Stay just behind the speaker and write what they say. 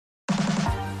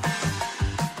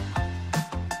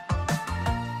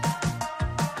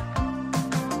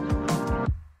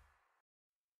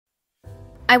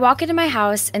I walk into my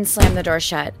house and slam the door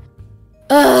shut.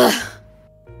 Ugh!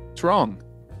 What's wrong?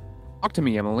 Talk to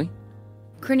me, Emily.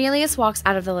 Cornelius walks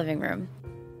out of the living room.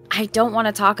 I don't want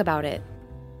to talk about it.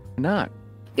 Why not?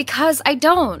 Because I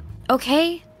don't,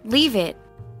 okay? Leave it.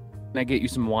 Can I get you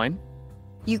some wine?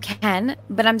 You can,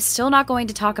 but I'm still not going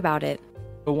to talk about it.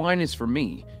 The wine is for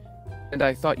me, and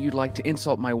I thought you'd like to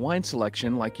insult my wine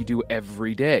selection like you do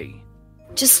every day.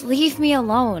 Just leave me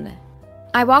alone.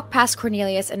 I walk past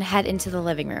Cornelius and head into the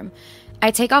living room.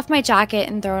 I take off my jacket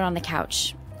and throw it on the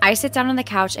couch. I sit down on the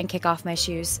couch and kick off my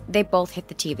shoes. They both hit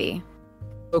the TV.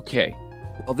 Okay,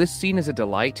 while this scene is a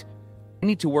delight, I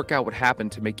need to work out what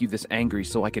happened to make you this angry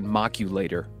so I can mock you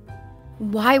later.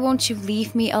 Why won't you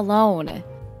leave me alone?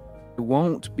 I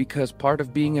won't, because part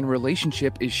of being in a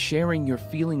relationship is sharing your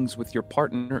feelings with your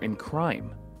partner in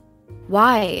crime.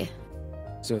 Why?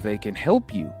 So they can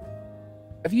help you.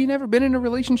 Have you never been in a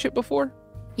relationship before?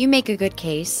 You make a good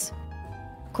case.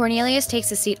 Cornelius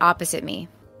takes a seat opposite me.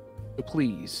 So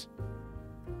please,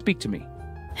 speak to me.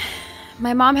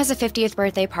 My mom has a 50th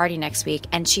birthday party next week,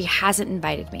 and she hasn't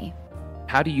invited me.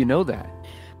 How do you know that?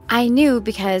 I knew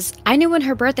because I knew when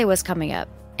her birthday was coming up,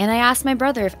 and I asked my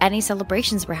brother if any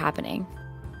celebrations were happening.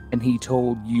 And he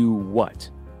told you what?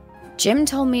 Jim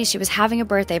told me she was having a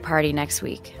birthday party next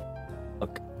week.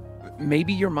 Look,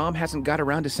 maybe your mom hasn't got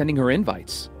around to sending her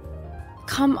invites.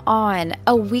 Come on,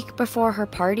 a week before her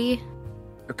party?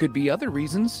 There could be other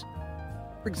reasons.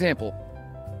 For example,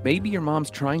 maybe your mom's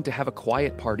trying to have a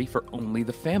quiet party for only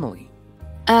the family.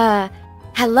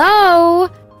 Hello?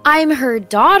 I'm her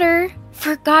daughter.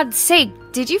 For God's sake,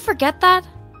 did you forget that?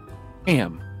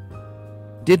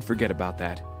 Did forget about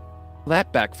that.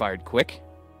 That backfired quick.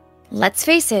 Let's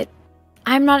face it,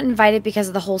 I'm not invited because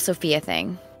of the whole Sophia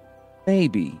thing.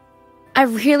 Maybe. I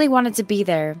really wanted to be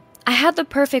there. I had the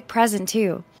perfect present,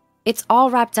 too. It's all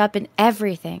wrapped up in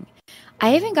everything.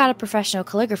 I even got a professional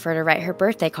calligrapher to write her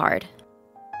birthday card.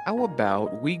 How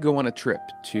about we go on a trip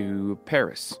to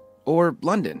Paris or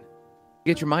London?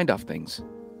 Get your mind off things.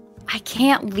 I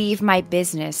can't leave my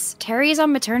business. Terry is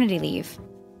on maternity leave.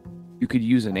 You could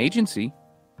use an agency.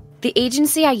 The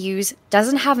agency I use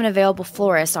doesn't have an available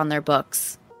florist on their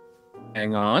books.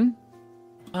 Hang on.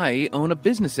 I own a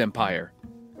business empire,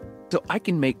 so I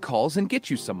can make calls and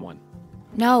get you someone.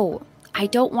 No, I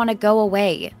don't want to go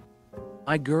away.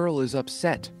 My girl is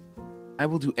upset. I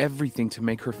will do everything to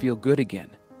make her feel good again.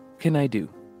 What can I do?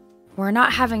 We're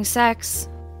not having sex.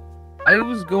 I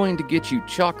was going to get you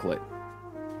chocolate.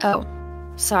 Oh,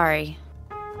 sorry.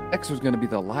 Sex was going to be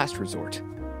the last resort.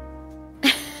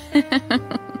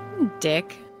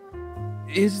 Dick.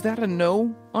 Is that a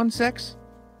no on sex?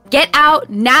 Get out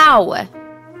now!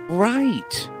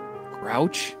 Right,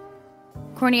 Grouch.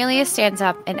 Cornelius stands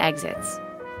up and exits.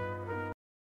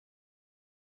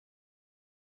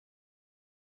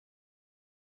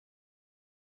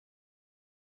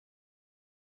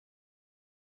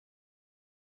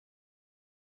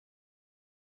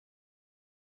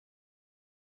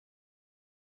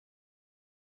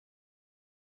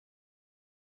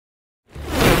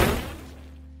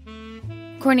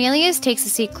 Cornelius takes a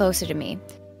seat closer to me.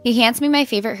 He hands me my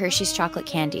favorite Hershey's chocolate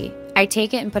candy. I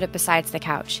take it and put it beside the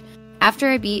couch.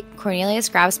 After a beat, Cornelius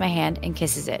grabs my hand and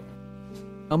kisses it.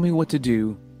 Tell me what to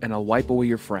do, and I'll wipe away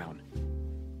your frown.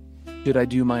 Should I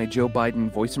do my Joe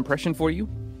Biden voice impression for you?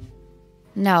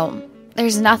 No,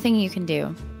 there's nothing you can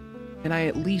do. Can I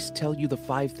at least tell you the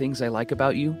 5 things I like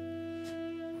about you?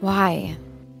 Why?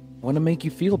 I want to make you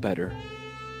feel better.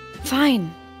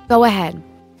 Fine, go ahead.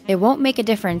 It won't make a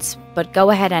difference, but go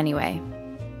ahead anyway.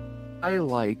 I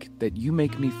like that you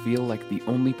make me feel like the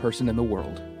only person in the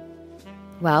world.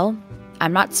 Well,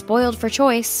 I'm not spoiled for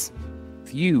choice.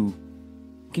 With you,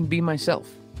 I can be myself.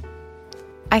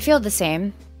 I feel the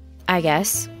same, I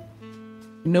guess.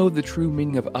 I know the true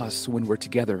meaning of us when we're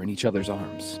together in each other's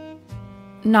arms.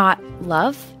 Not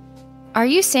love? Are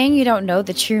you saying you don't know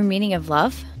the true meaning of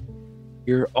love?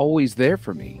 You're always there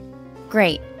for me.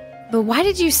 Great. But why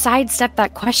did you sidestep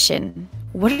that question?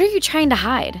 What are you trying to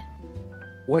hide?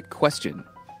 What question?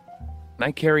 Can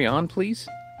I carry on, please?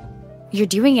 You're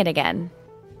doing it again.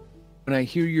 When I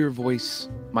hear your voice,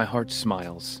 my heart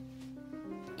smiles.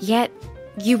 Yet,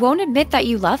 you won't admit that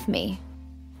you love me.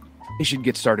 I should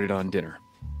get started on dinner.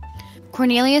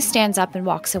 Cornelius stands up and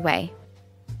walks away.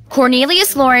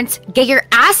 Cornelius Lawrence, get your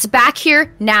ass back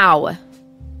here now!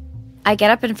 I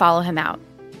get up and follow him out.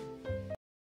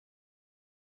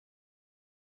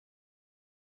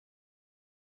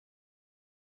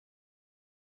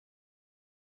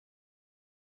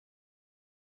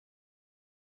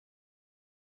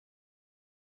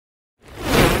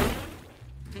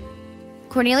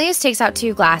 Cornelius takes out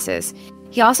 2 glasses.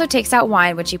 He also takes out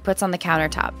wine, which he puts on the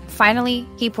countertop. Finally,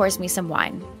 he pours me some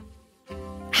wine.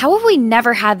 How have we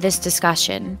never had this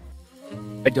discussion?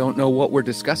 I don't know what we're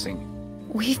discussing.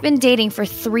 We've been dating for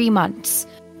 3 months.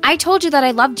 I told you that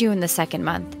I loved you in the second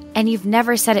month, and you've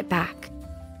never said it back.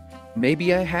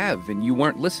 Maybe I have, and you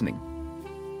weren't listening.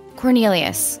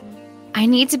 Cornelius, I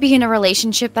need to be in a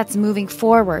relationship that's moving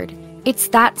forward. It's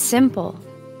that simple.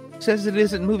 Says it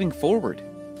isn't moving forward.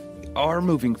 We are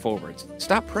moving forward.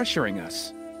 Stop pressuring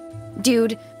us.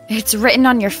 Dude, it's written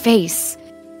on your face.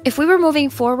 If we were moving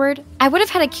forward, I would have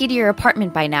had a key to your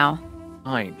apartment by now.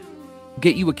 Fine.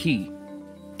 Get you a key.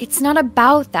 It's not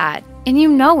about that, and you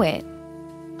know it.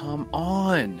 Come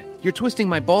on. You're twisting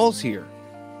my balls here.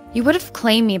 You would have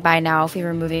claimed me by now if we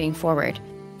were moving forward,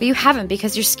 but you haven't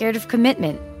because you're scared of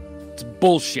commitment. It's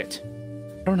bullshit.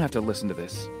 I don't have to listen to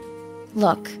this.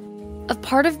 Look, a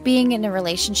part of being in a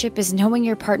relationship is knowing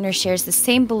your partner shares the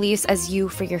same beliefs as you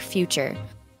for your future.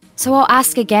 So I'll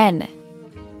ask again.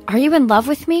 Are you in love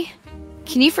with me?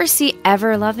 Can you foresee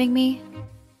ever loving me?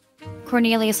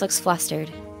 Cornelius looks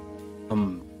flustered.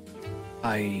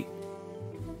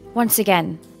 Once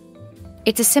again,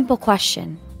 it's a simple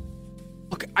question.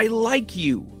 Look, I like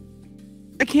you.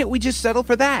 Why can't we just settle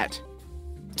for that?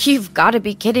 You've got to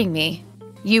be kidding me.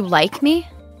 You like me?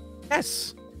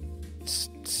 Yes. It's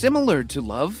similar to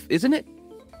love, isn't it?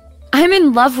 I'm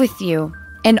in love with you,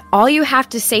 and all you have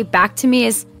to say back to me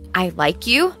is, I like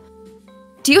you?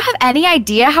 Do you have any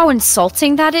idea how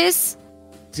insulting that is?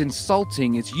 It's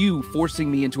insulting as you forcing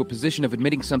me into a position of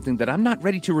admitting something that I'm not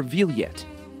ready to reveal yet.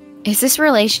 Is this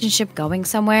relationship going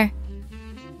somewhere?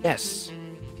 Yes.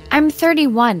 I'm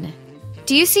 31.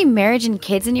 Do you see marriage and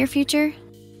kids in your future?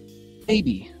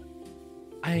 Maybe.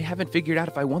 I haven't figured out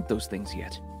if I want those things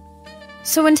yet.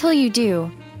 So until you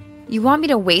do, you want me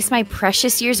to waste my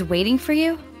precious years waiting for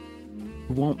you?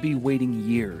 I won't be waiting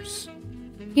years.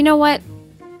 You know what?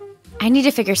 I need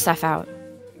to figure stuff out.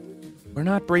 We're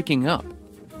not breaking up.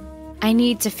 I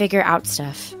need to figure out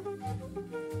stuff.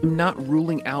 I'm not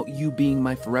ruling out you being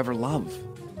my forever love.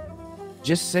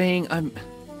 Just saying I'm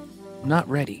not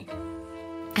ready.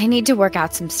 I need to work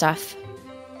out some stuff.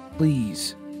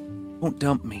 Please, don't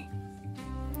dump me.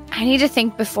 I need to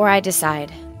think before I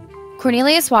decide.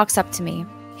 Cornelius walks up to me.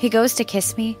 He goes to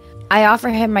kiss me. I offer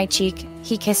him my cheek.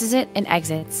 He kisses it and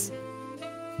exits.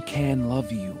 I can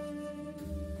love you.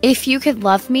 If you could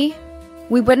love me,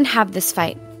 we wouldn't have this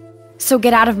fight. So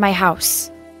get out of my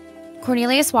house.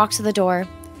 Cornelius walks to the door.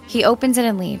 He opens it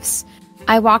and leaves.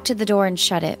 I walk to the door and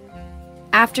shut it.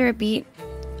 After a beat,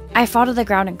 I fall to the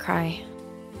ground and cry.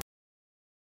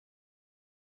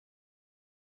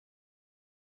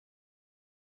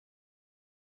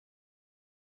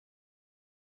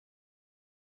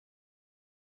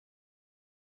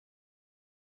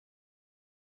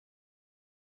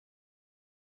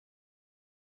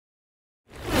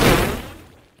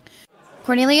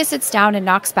 Cornelius sits down and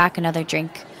knocks back another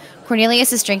drink.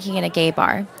 Cornelius is drinking in a gay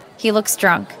bar. He looks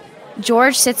drunk.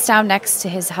 George sits down next to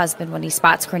his husband when he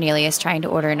spots Cornelius trying to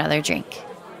order another drink.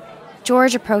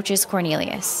 George approaches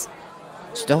Cornelius.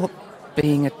 Stop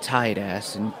being a tight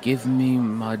ass and give me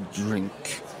my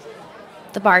drink.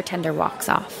 The bartender walks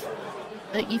off.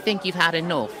 Don't you think you've had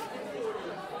enough?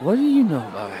 What do you know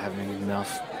about having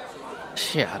enough?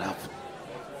 Shut up.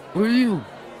 Who are you?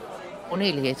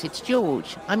 Cornelius, it's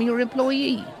George. I'm your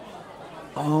employee.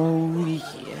 Oh,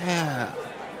 yeah.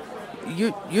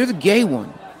 You're the gay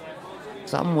one.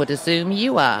 Some would assume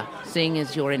you are, seeing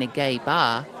as you're in a gay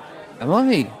bar. Am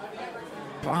I?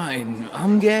 Fine,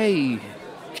 I'm gay.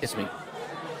 Kiss me.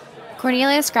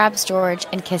 Cornelius grabs George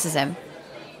and kisses him.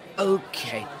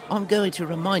 Okay, I'm going to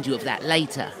remind you of that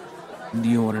later. Do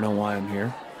you want to know why I'm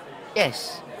here?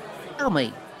 Yes. Tell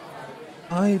me.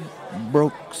 I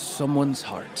broke someone's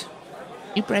heart.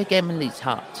 You broke Emily's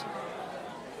heart.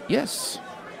 Yes.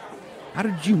 How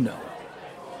did you know?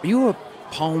 Are you a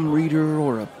palm reader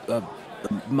or a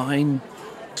mind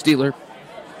stealer?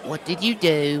 What did you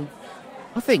do?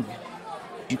 Nothing.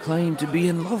 She claimed to be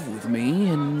in love with me,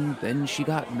 and then she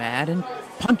got mad and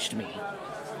punched me.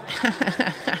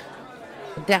 I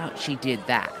doubt she did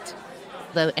that.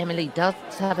 Though Emily does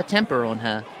have a temper on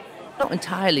her. Not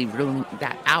entirely ruling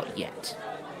that out yet.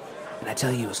 Can I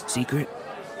tell you a secret?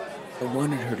 I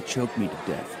wanted her to choke me to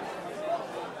death.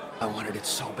 I wanted it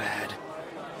so bad.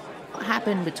 What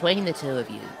happened between the two of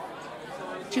you?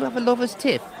 Did you have a lover's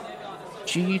tiff?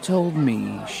 She told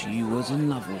me she was in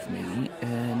love with me,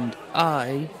 and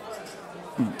I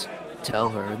didn't tell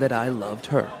her that I loved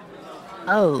her.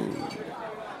 Oh.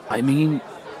 I mean,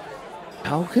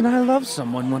 how can I love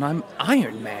someone when I'm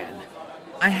Iron Man?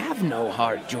 I have no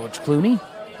heart, George Clooney.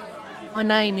 My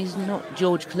name is not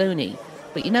George Clooney.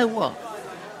 But you know what?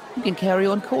 You can carry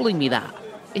on calling me that.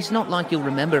 It's not like you'll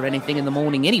remember anything in the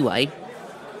morning anyway.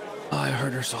 I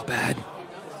hurt her so bad.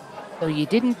 So you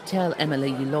didn't tell Emily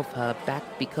you love her back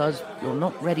because you're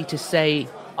not ready to say,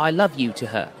 I love you to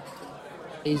her.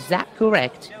 Is that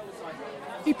correct?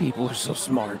 You people are so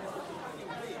smart.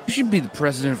 You should be the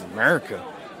president of America.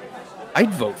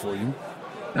 I'd vote for you.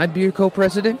 I'd be your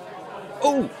co-president.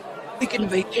 Oh, we can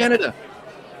invade Canada.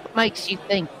 What makes you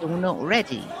think you're not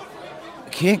ready? I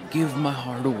can't give my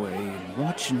heart away and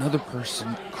watch another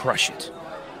person crush it.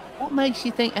 What makes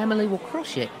you think Emily will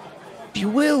crush it? You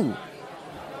will.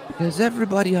 Because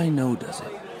everybody I know does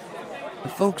it. The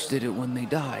folks did it when they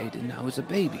died and I was a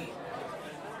baby.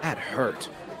 That hurt.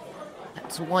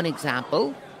 That's one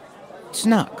example. It's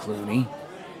not, Clooney.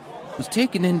 I was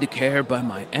taken into care by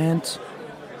my aunt.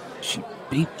 She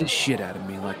beat the shit out of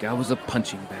me like I was a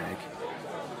punching bag.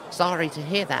 Sorry to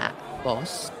hear that,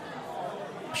 boss.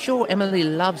 I'm sure Emily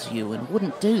loves you and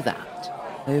wouldn't do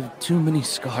that. I have too many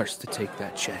scars to take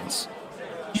that chance.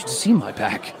 You should see my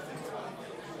back.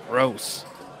 Gross.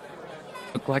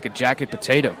 Look like a jacket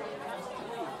potato.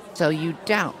 So you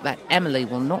doubt that Emily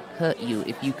will not hurt you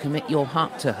if you commit your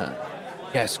heart to her?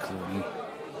 Yes, Clooney.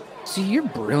 See, you're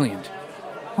brilliant.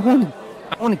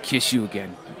 I want to kiss you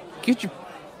again. Get your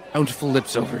bountiful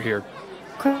lips over here.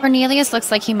 Cornelius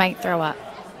looks like he might throw up.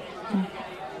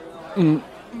 Can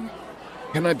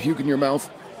I puke in your mouth?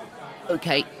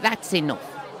 Okay, that's enough.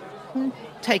 I'm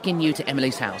taking you to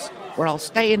Emily's house, where I'll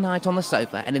stay a night on the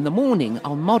sofa, and in the morning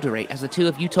I'll moderate as the two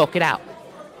of you talk it out.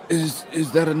 Is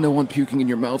that a no one puking in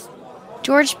your mouth?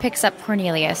 George picks up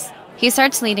Cornelius. He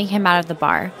starts leading him out of the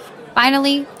bar.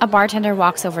 Finally, a bartender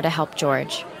walks over to help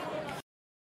George.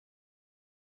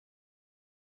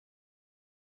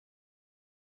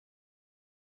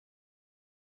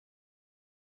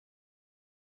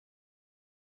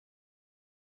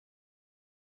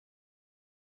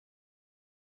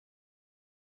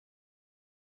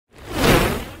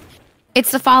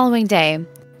 It's the following day.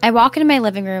 I walk into my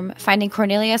living room, finding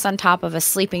Cornelius on top of a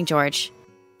sleeping George.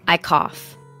 I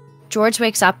cough. George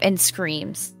wakes up and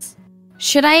screams.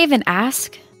 Should I even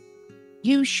ask?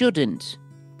 You shouldn't,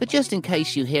 but just in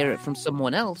case you hear it from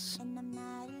someone else.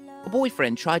 A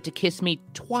boyfriend tried to kiss me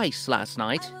twice last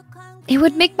night. It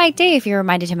would make my day if you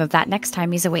reminded him of that next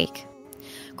time he's awake.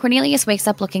 Cornelius wakes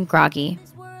up looking groggy.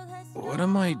 What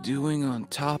am I doing on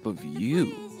top of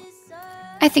you?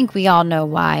 I think we all know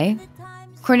why.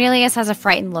 Cornelius has a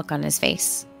frightened look on his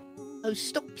face. Oh,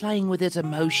 stop playing with his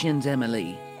emotions,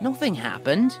 Emily. Nothing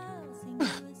happened.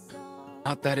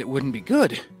 Not that it wouldn't be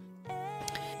good.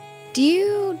 Do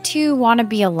you two want to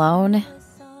be alone?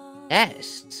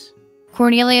 Yes.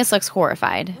 Cornelius looks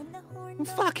horrified. I'm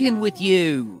fucking with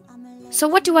you. So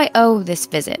what do I owe this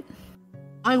visit?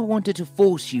 I wanted to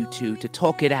force you two to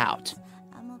talk it out.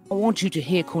 I want you to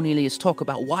hear Cornelius talk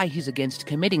about why he's against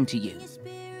committing to you.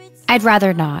 I'd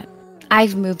rather not.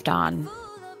 I've moved on.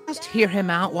 Just hear him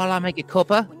out while I make a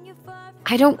cuppa.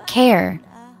 I don't care.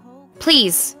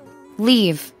 Please,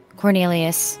 leave,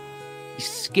 Cornelius. He's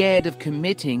scared of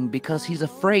committing because he's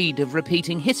afraid of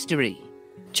repeating history.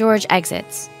 George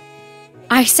exits.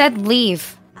 I said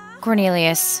leave,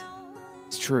 Cornelius.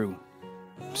 It's true.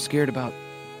 I'm scared about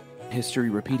history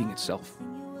repeating itself.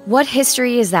 What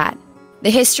history is that? The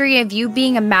history of you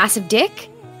being a massive dick?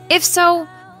 If so,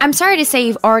 I'm sorry to say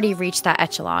you've already reached that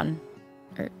echelon.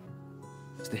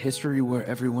 It's the history where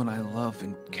everyone I love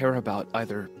and care about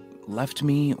either left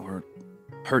me or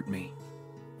hurt me.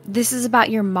 This is about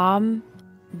your mom,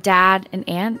 dad, and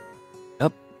aunt?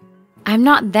 Yup. I'm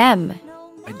not them.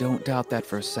 I don't doubt that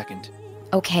for a second.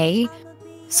 Okay.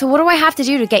 So what do I have to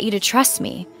do to get you to trust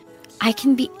me? I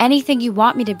can be anything you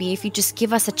want me to be if you just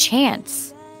give us a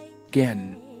chance.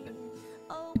 Again,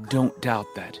 I don't doubt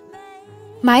that.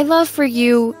 My love for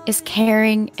you is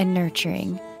caring and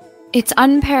nurturing. It's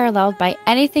unparalleled by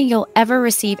anything you'll ever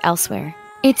receive elsewhere.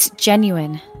 It's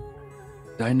genuine.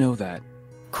 I know that.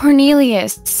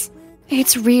 Cornelius,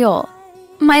 it's real.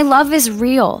 My love is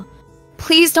real.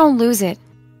 Please don't lose it,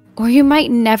 or you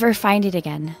might never find it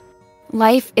again.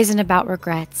 Life isn't about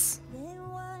regrets.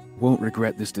 Won't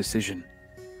regret this decision.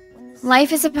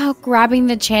 Life is about grabbing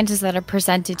the chances that are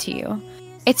presented to you.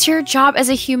 It's your job as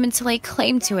a human to lay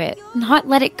claim to it, not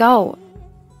let it go.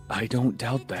 I don't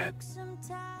doubt that.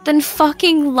 Then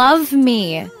fucking love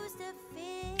me.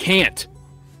 Can't.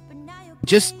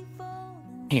 Just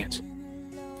can't.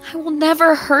 I will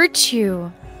never hurt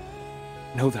you.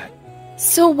 Know that.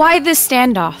 So why this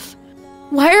standoff?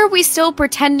 Why are we still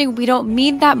pretending we don't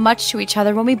mean that much to each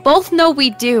other when we both know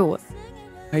we do?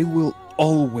 I will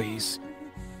always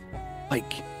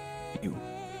like you.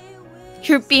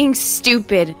 You're being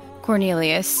stupid,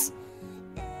 Cornelius.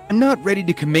 I'm not ready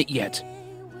to commit yet.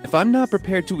 If I'm not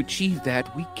prepared to achieve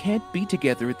that, we can't be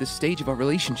together at this stage of our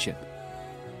relationship.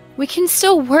 We can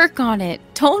still work on it.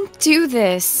 Don't do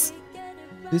this.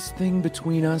 This thing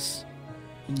between us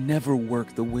will never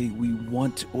work the way we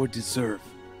want or deserve.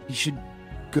 We should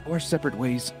go our separate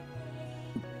ways.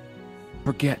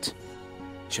 Forget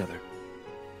each other.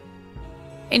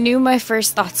 I knew my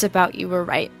first thoughts about you were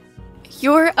right.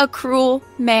 You're a cruel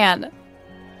man.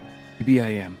 Maybe I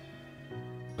am.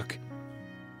 Look,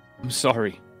 I'm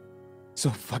sorry. So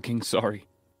fucking sorry.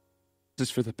 This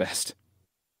is for the best.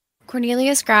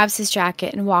 Cornelius grabs his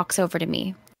jacket and walks over to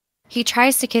me. He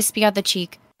tries to kiss me on the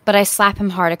cheek, but I slap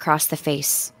him hard across the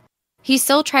face. He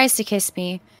still tries to kiss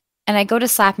me, and I go to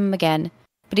slap him again,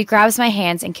 but he grabs my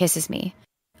hands and kisses me.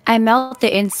 I melt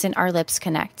the instant our lips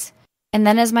connect, and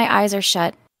then as my eyes are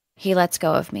shut, he lets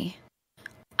go of me.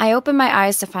 I open my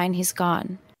eyes to find he's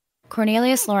gone.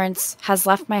 Cornelius Lawrence has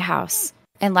left my house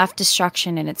and left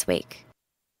destruction in its wake.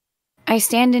 I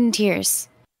stand in tears.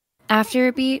 After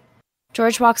a beat,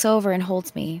 George walks over and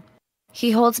holds me.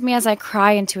 He holds me as I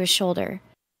cry into his shoulder.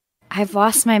 I've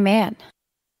lost my man.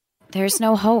 There's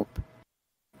no hope.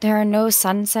 There are no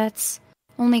sunsets,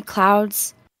 only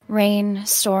clouds, rain,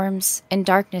 storms, and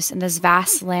darkness in this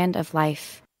vast land of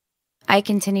life. I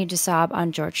continue to sob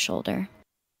on George's shoulder.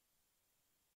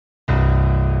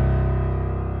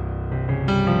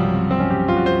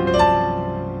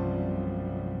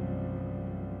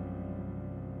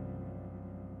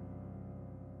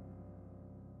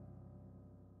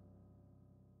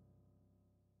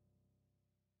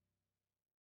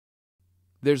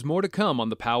 There's more to come on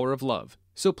the power of love,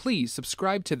 so please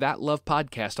subscribe to That Love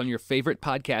Podcast on your favorite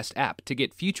podcast app to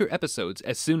get future episodes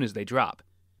as soon as they drop.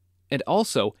 And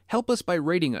also, help us by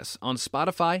rating us on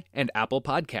Spotify and Apple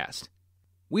Podcast.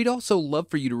 We'd also love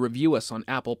for you to review us on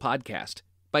Apple Podcast.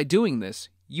 By doing this,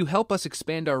 you help us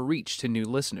expand our reach to new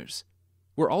listeners.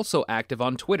 We're also active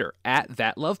on Twitter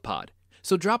 @ThatLovePod,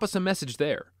 so drop us a message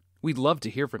there. We'd love to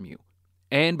hear from you.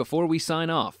 And before we sign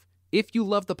off, if you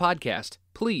love the podcast,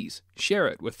 please share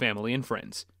it with family and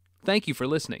friends. Thank you for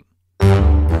listening.